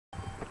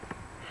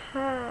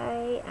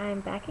Hi,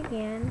 I'm back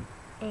again,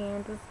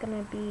 and this is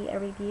going to be a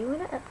review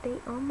and an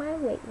update on my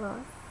weight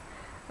loss.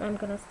 I'm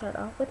going to start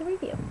off with a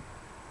review.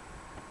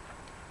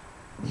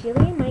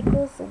 Jillian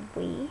Michaels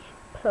Whey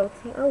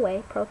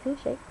protein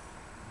shakes.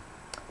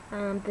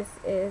 This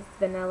is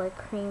vanilla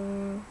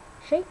cream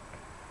shake,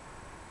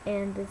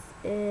 and this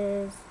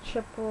is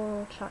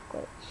triple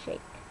chocolate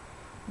shake.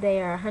 They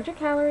are 100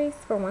 calories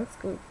for one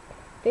scoop,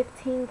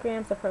 15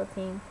 grams of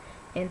protein,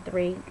 and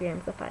 3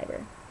 grams of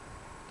fiber.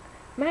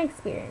 My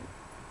experience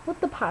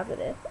with the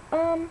positive.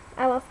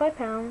 I lost 5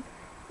 pounds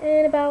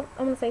in about,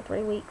 I'm going to say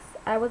 3 weeks.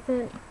 I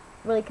wasn't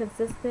really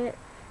consistent,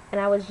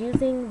 and I was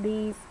using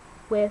these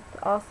with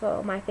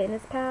also my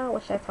MyFitnessPal,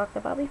 which I talked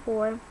about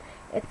before.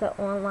 It's an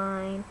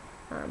online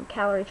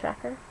calorie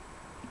tracker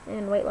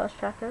and weight loss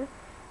tracker.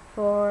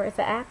 It's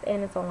an app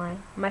and it's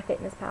online.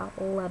 MyFitnessPal,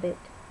 love it.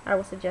 I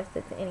would suggest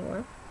it to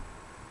anyone.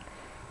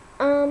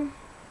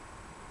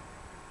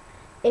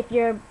 If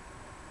you're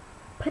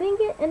putting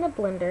it in a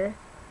blender,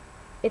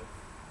 it's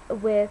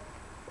with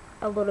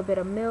a little bit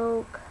of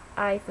milk,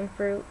 ice, and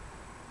fruit.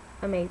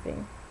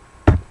 Amazing.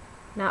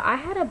 Now, I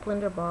had a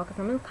blender ball because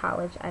I'm in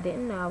college. I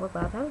didn't know I was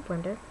allowed to have a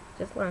blender.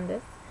 Just learned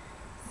this.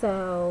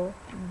 So,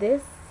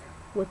 this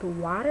with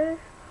water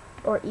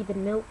or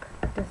even milk,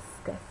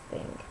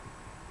 disgusting.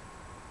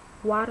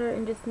 Water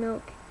and just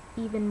milk,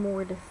 even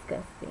more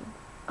disgusting.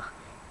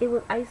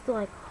 I used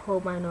to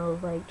hold my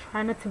nose,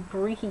 try not to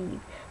breathe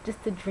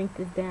just to drink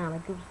this down.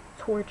 It was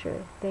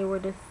torture. They were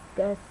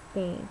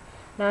disgusting.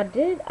 Now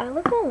I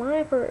looked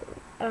online for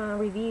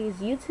reviews.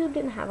 YouTube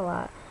didn't have a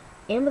lot.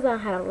 Amazon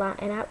had a lot,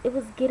 and it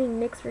was getting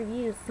mixed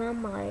reviews.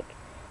 Some were like,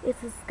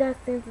 it's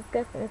disgusting,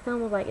 and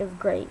some was like, it's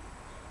great.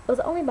 It was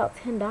only about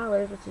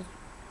 $10, which is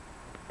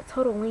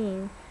total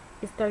lean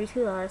is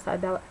 $32, so I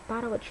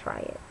thought I would try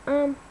it.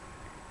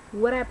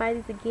 Would I buy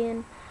these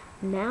again?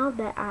 Now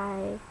that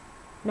I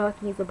know I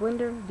can use a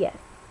blender, yes,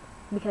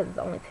 because it's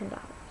only $10.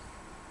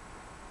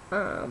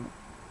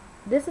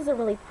 This doesn't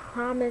really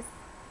promise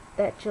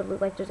that you'll look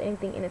like there's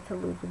anything in it to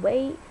lose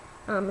weight.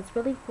 It's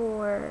really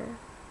for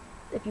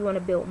if you want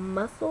to build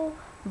muscle,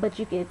 but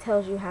it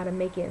tells you how to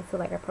make it into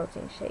like a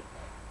protein shake.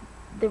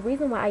 The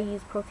reason why I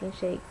use protein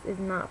shakes is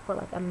not for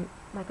like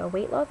a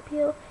weight loss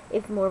pill.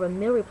 It's more of a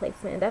meal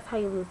replacement, and that's how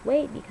you lose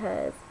weight,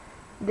 because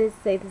this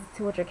is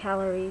 200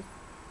 calories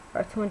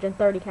or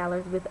 230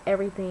 calories with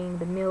everything,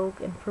 the milk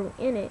and fruit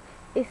in it.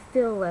 It's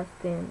still less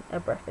than a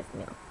breakfast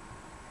meal.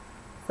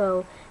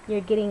 So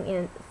you're getting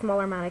in a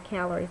smaller amount of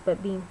calories,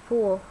 but being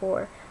full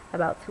for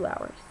about 2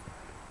 hours.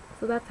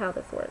 So that's how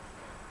this works.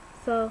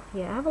 So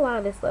yeah, I have a lot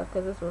of this left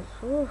because this was,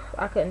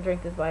 I couldn't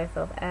drink this by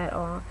itself at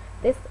all.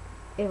 It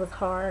was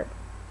hard.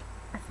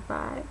 I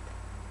survived.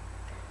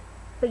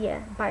 But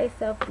yeah, by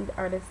itself, these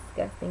are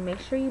disgusting.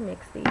 Make sure you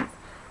mix these.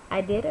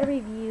 I did a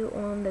review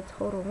on the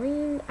Total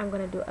Lean. I'm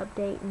going to do an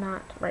update,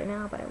 not right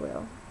now, but I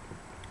will.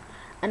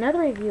 Another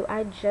review,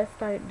 I just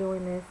started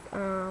doing this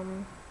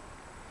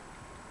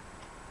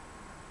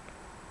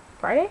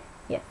Friday?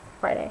 Yes,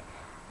 Friday.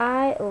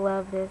 I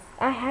love this.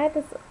 I had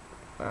this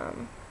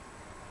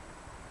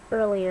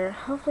earlier.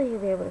 Hopefully you'll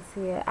be able to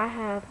see it.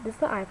 This is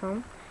the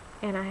iPhone,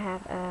 and I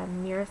have a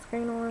mirror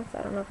screen on, so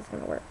I don't know if it's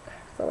going to work.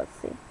 So let's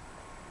see.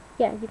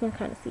 Yeah, you can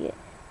kind of see it.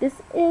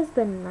 This is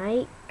the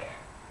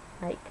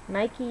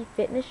Nike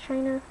fitness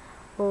trainer.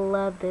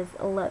 Love this.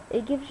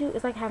 It gives you,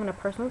 it's like having a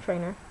personal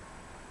trainer.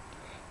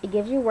 It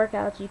gives you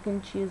workouts. You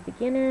can choose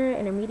beginner,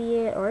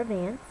 intermediate, or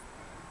advanced.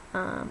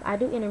 I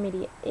do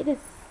intermediate. It is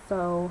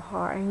so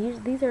hard,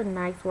 and these are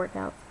nice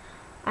workouts.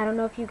 I don't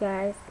know if you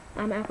guys,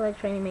 I'm an athletic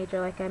training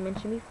major like I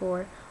mentioned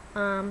before.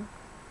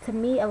 To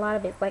me, a lot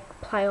of it's like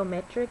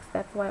plyometrics.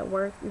 That's why it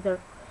works.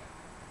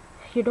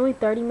 You're doing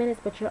 30 minutes,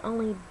 but you're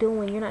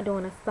not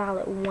doing a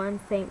solid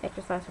same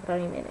exercise for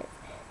 30 minutes.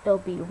 They'll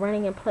be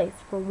running in place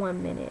for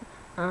 1 minute,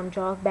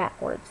 jog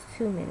backwards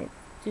 2 minutes,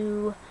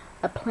 do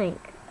a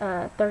plank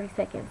 30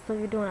 seconds. So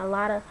you're doing a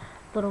lot of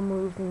little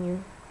moves, and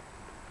you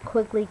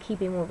quickly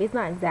keeping moving. It's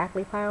not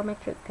exactly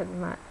plyometrics because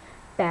it's not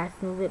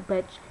fast movement,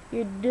 but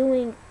you're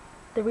doing,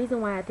 the reason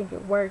why I think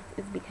it works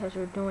is because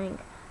you're doing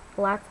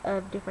lots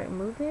of different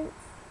movements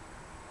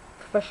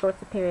for short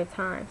period of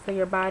time, so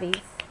your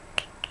body's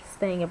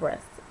staying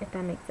abreast, if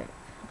that makes sense.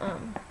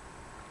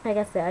 Like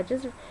I said,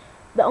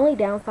 the only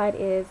downside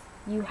is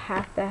you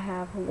have to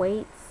have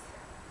weights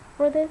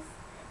for this.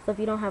 So if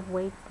you don't have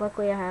weights,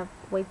 luckily I have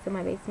weights in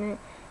my basement,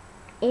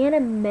 and a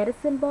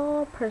medicine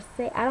ball per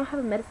se. I don't have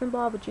a medicine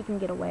ball, but you can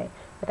get away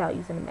without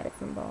using a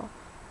medicine ball.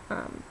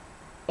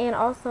 And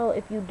also,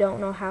 if you don't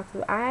know how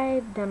to,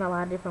 I've done a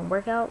lot of different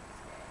workout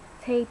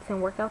tapes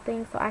and workout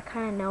things, so I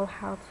kind of know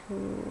how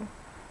to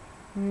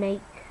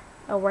make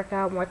a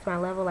workout more to my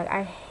level. Like,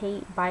 I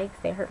hate bikes,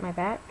 they hurt my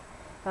back,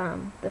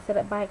 the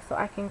sit-up bikes, so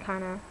I can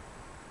kind of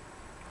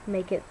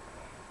make it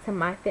to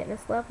my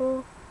fitness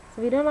level.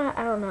 So if you don't know,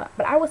 I don't know,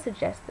 but I would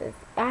suggest this.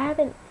 I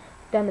haven't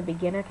done the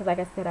beginner because, like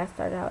I said, I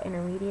started out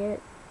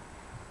intermediate,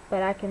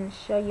 but I can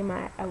show you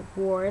my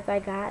awards I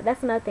got.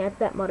 That's another thing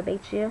that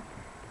motivates you,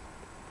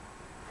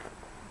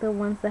 the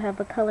ones that have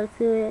a color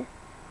to it.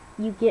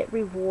 you get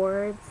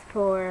rewards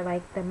for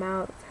like the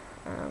amount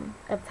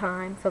of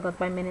time, so it goes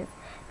by minutes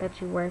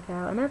that you work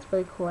out, and that's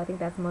really cool. I think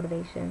that's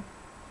motivation,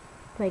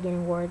 like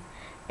getting rewards.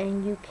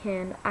 And you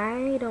can,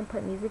 I don't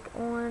put music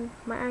on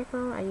my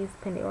iPhone. I use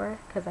Pandora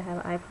because I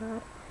have an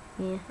iPod.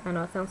 Yeah, I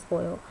know it sounds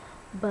spoiled,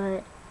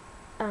 but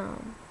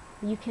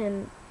you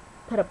can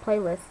put a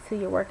playlist to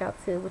your workout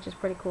too, which is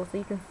pretty cool. So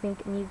you can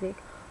sync music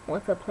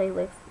onto a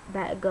playlist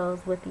that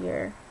goes with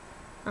your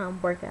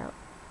workout.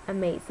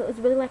 Amazing. So it's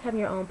really like having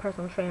your own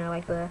personal trainer.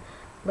 Like the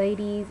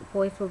lady's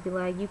voice will be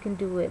like, you can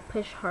do it,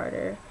 push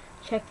harder,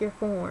 check your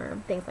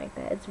form, things like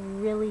that. It's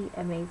really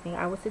amazing.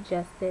 I would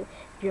suggest it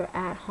if you're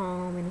at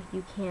home and if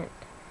you can't,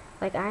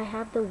 like I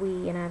have the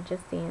Wii and I have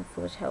Just Dance,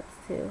 which helps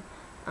too.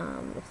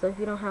 So if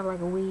you don't have like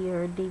a Wii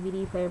or a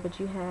DVD player, but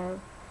you have,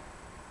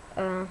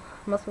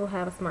 most people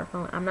have a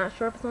smartphone. I'm not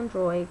sure if it's on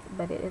Droids,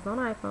 but it is on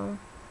iPhone.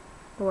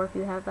 Or if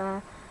you have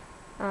a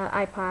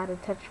iPod, a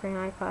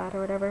touchscreen iPod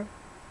or whatever.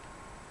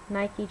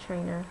 Nike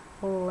trainer.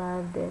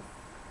 Love this.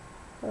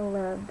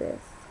 Love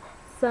this.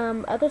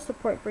 Some other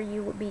support for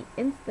you would be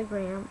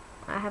Instagram.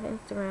 I have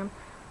Instagram.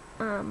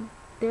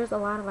 There's a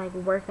lot of like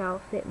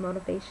workout, fit,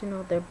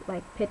 motivational. They're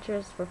like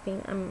pictures for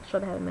female. I'm sure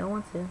they have a male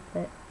one too,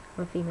 but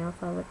I'm a female,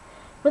 so I look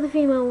for the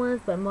female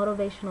ones. But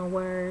motivational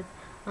words,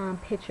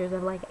 pictures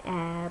of like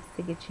abs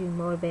to get you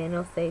motivated. And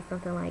they'll say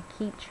something like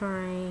 "keep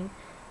trying,"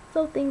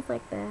 so things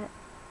like that.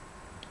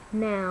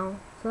 Now,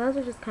 so those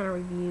are just kind of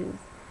reviews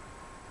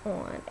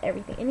on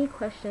everything. Any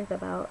questions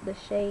about the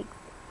shakes,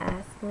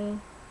 ask me.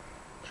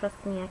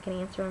 Trust me, I can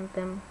answer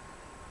them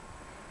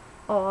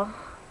all.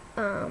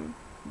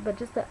 But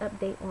just an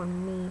update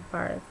on me as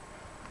far as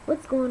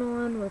what's going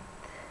on with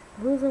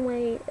losing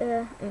weight,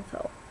 and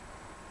so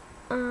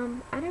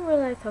I didn't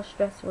realize how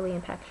stress really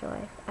impacts your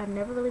life. I've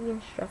never really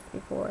been stressed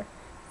before.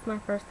 It's my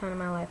first time in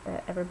my life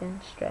that I've ever been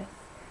stressed.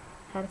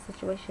 Had a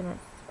situation at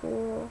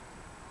school,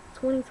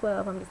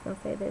 2012, I'm just gonna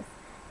say this,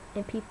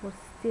 and people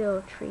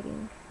still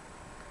treating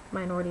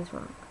minorities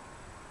wrong.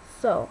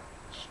 So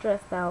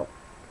stressed out,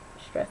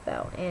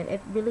 and it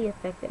really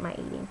affected my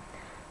eating.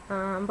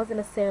 Wasn't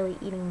necessarily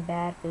eating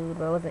bad food,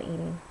 but I wasn't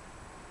eating.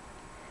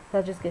 So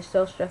I just get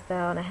so stressed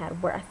out, and I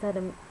had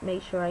to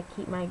make sure I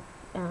keep my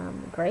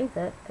grades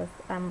up because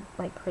I'm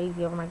like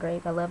crazy over my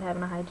grades. I love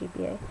having a high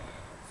GPA,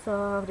 so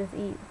I'll just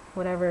eat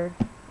whatever,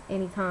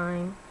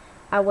 anytime.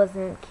 I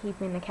wasn't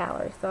keeping the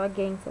calories, so I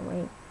gained some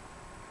weight.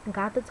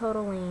 Got the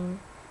total lean.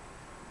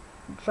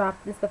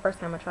 Dropped. This is the first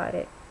time I tried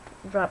it.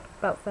 Dropped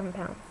about 7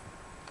 pounds.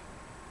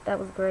 That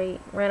was great.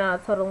 Ran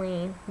out of total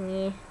lean.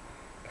 Meh.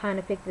 Kind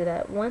of picked it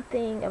up. One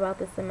thing about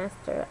this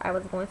semester, I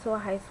was going to a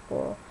high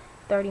school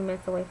 30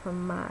 minutes away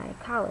from my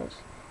college,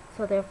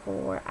 so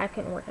therefore I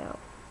couldn't work out.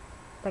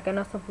 Like I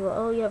know some people,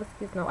 oh, you have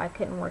excuse. No, I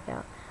couldn't work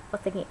out. I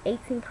was taking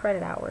 18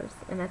 credit hours,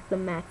 and that's the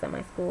max at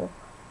my school,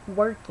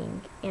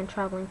 working and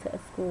traveling to a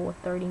school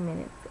 30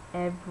 minutes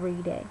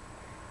every day.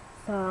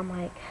 So I'm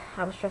like,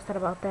 I was stressed out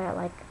about that.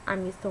 Like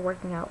I'm used to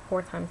working out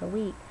 4 times a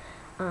week.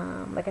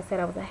 Like I said,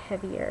 I was a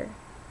heavier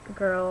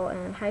girl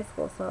in high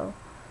school, so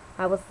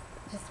I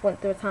just went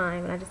through a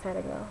time, and I just had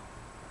to go,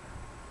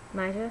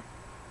 Nija,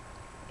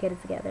 get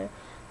it together.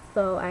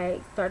 So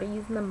I started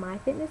using the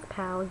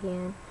MyFitnessPal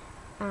again.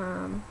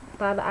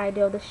 Thought the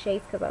idea of the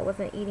shakes because I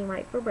wasn't eating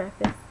right for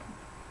breakfast,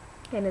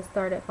 and it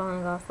started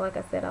falling off. So like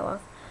I said, I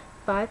lost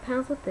 5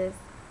 pounds with this.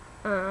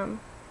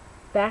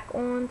 Back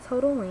on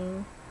total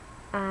lean.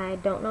 I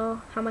don't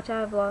know how much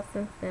I've lost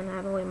since then. I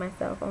haven't weighed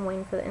myself. I'm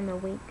waiting to the end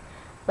of the week.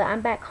 But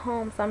I'm back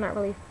home, so I'm not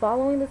really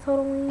following the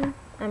total lean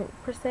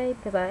per se,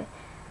 because I've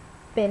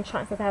been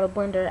trying, since I have a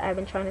blender, I've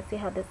been trying to see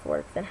how this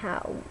works and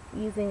how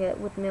using it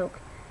with milk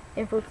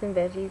and fruits and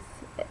veggies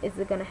is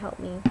it going to help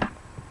me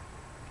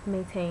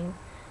maintain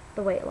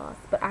the weight loss.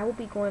 But I will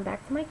be going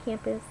back to my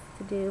campus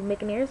to do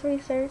McNair's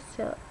research.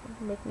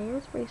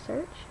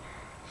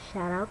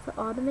 Shout out to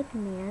all the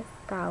McNair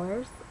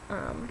scholars.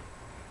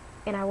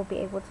 And I will be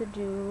able to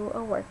do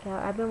a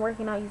workout. I've been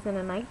working out using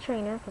a Nike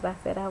trainer because I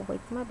said I have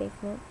weights in my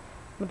basement.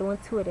 I'm doing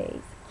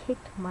 2-a-days.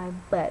 Kicked my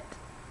butt.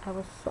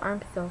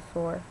 I'm still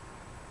sore.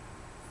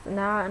 So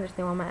now I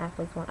understand why my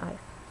athletes want ice.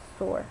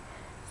 Sore.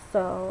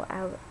 So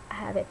I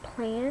have it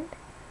planned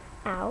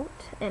out,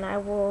 and I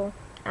will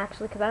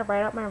actually, because I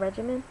write out my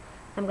regimen,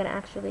 I'm going to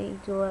actually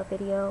do a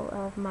video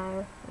of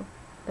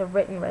the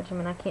written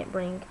regimen. I can't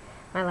bring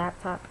my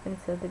laptop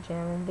into the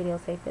gym and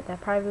videotape it.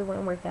 That probably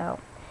wouldn't work out.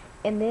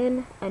 And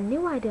then a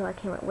new idea I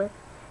came up with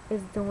is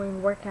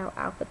doing workout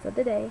outfits of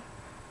the day.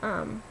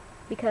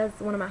 Because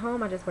when I'm at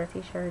home, I just wear a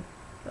t-shirt,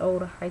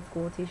 old high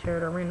school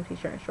t-shirt or random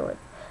t-shirt and shorts.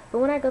 But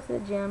when I go to the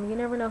gym, you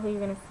never know who you're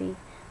going to see.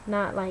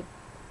 Not like,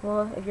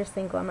 well, if you're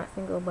single, I'm not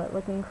single, but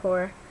looking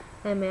for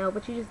a male.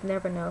 But you just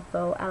never know.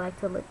 So I like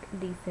to look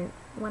decent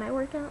when I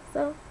work out.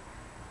 So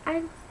I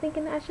was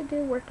thinking I should do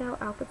workout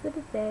outfits of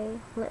the day.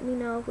 Let me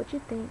know what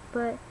you think.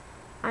 But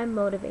I'm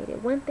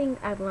motivated. One thing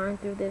I've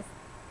learned through this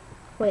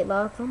weight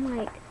loss, I'm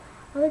like,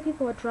 other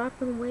people are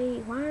dropping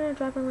weight. Why aren't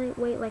I dropping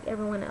weight like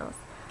everyone else?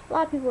 A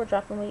lot of people are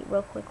dropping weight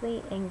real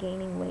quickly and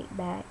gaining weight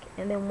back.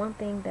 And then one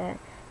thing that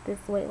this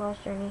weight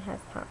loss journey has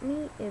taught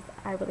me is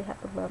I really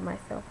have to love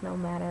myself no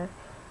matter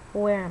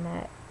where I'm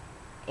at.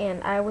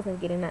 And I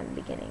wasn't getting that in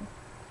the beginning.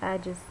 I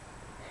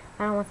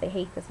don't want to say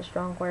hate, that's a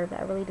strong word, but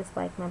I really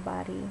disliked my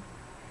body.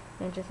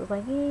 And just was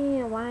like,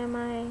 yeah, why am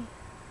I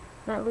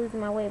not losing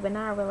my weight? But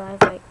now I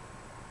realize, like,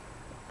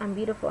 I'm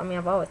beautiful. I mean,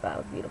 I've always thought I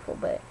was beautiful,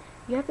 but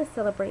you have to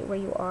celebrate where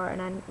you are,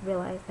 and I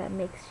realize that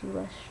makes you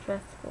less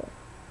stressful.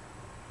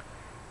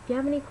 If you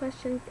have any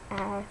questions,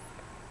 ask.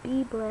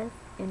 Be blessed.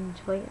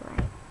 Enjoy your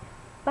life.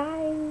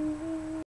 Bye.